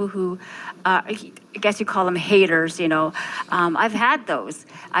have people who, I guess you call them haters, I've had those.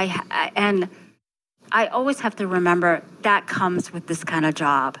 And I always have to remember that comes with this kind of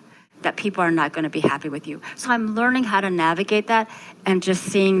job, that people are not going to be happy with you. So I'm learning how to navigate that and just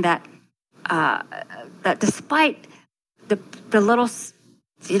seeing that, that despite the little,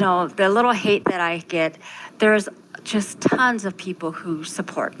 the little hate that I get, there's just tons of people who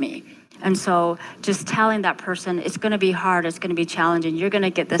support me. And so just telling that person, it's going to be hard, it's going to be challenging, you're going to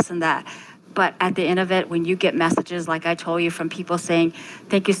get this and that. But at the end of it, when you get messages, like I told you, from people saying,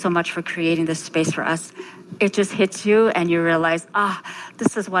 thank you so much for creating this space for us, it just hits you and you realize,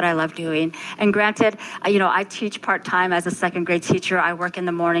 this is what I love doing. And granted, I teach part-time as a second grade teacher. I work in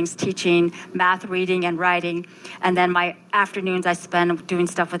the mornings teaching math, reading, and writing. And then my afternoons I spend doing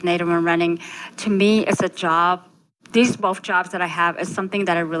stuff with Native Women Running. To me, it's a job. These both jobs that I have is something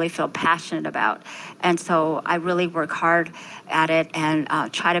that I really feel passionate about. And so I really work hard at it and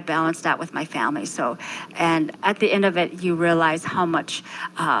try to balance that with my family. And at the end of it, you realize how much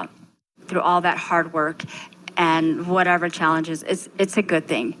through all that hard work and whatever challenges, it's a good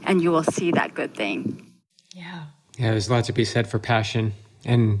thing. And you will see that good thing. Yeah. Yeah, there's a lot to be said for passion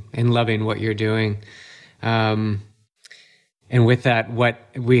and loving what you're doing. And with that, what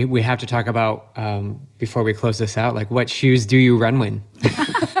we have to talk about before we close this out, like what shoes do you run in?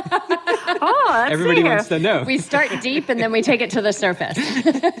 Everybody wants to know. We start deep and then we take it to the surface.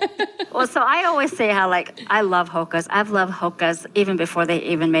 Well, so I always say how I love Hoka's. I've loved Hoka's even before they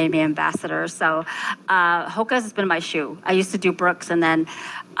even made me ambassador. So Hoka's has been my shoe. I used to do Brooks and then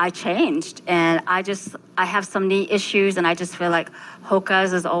I changed, and I have some knee issues, and I just feel like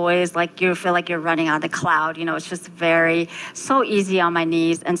Hoka's is always like you feel like you're running on the cloud. It's just so easy on my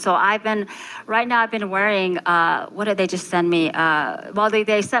knees. And so I've been wearing, what did they just send me?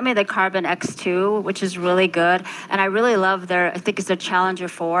 They sent me the Carbon X2, which is really good. And I really love I think it's the Challenger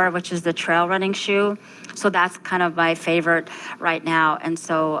 4, which is the trail running shoe. So that's kind of my favorite right now. And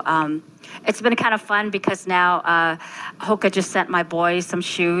so it's been kind of fun because now Hoka just sent my boys some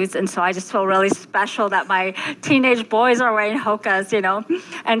shoes. And so I just feel really special that my teenage boys are wearing Hoka's,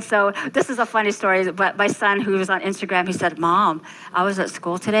 And so this is a funny story. But my son, who was on Instagram, he said, Mom, I was at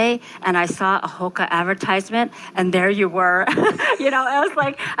school today and I saw a Hoka advertisement and there you were.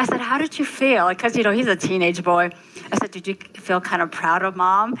 I said, how did you feel? Because, he's a teenage boy. I said, did you feel kind of proud of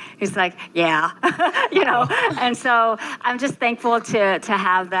Mom? He's like, yeah, And so I'm just thankful to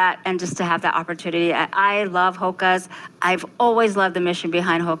have that and just to have that opportunity. I love Hoka's. I've always loved the mission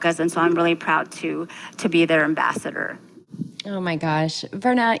behind Hoka's, and so I'm really proud to be their ambassador. Oh my gosh,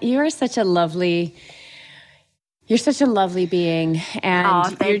 Verna, you're such a lovely being,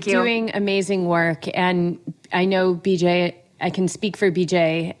 and you're doing amazing work. And I know BJ, I can speak for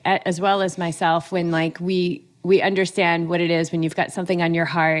BJ as well as myself when we understand what it is when you've got something on your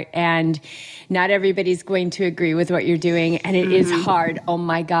heart, and not everybody's going to agree with what you're doing, and it is hard. Oh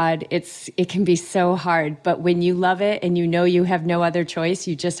my God, it can be so hard. But when you love it and you have no other choice,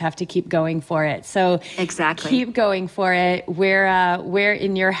 you just have to keep going for it. So exactly, keep going for it. We're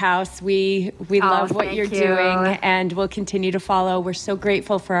in your house. We love what you're doing, and we'll continue to follow. We're so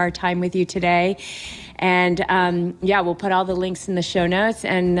grateful for our time with you today. And we'll put all the links in the show notes,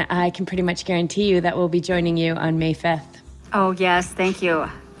 and I can pretty much guarantee you that we'll be joining you on May 5th. Oh, yes. Thank you.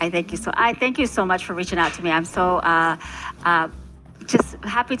 I thank you so much for reaching out to me. I'm so just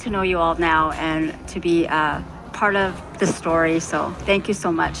happy to know you all now and to be part of the story. So thank you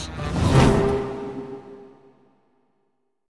so much.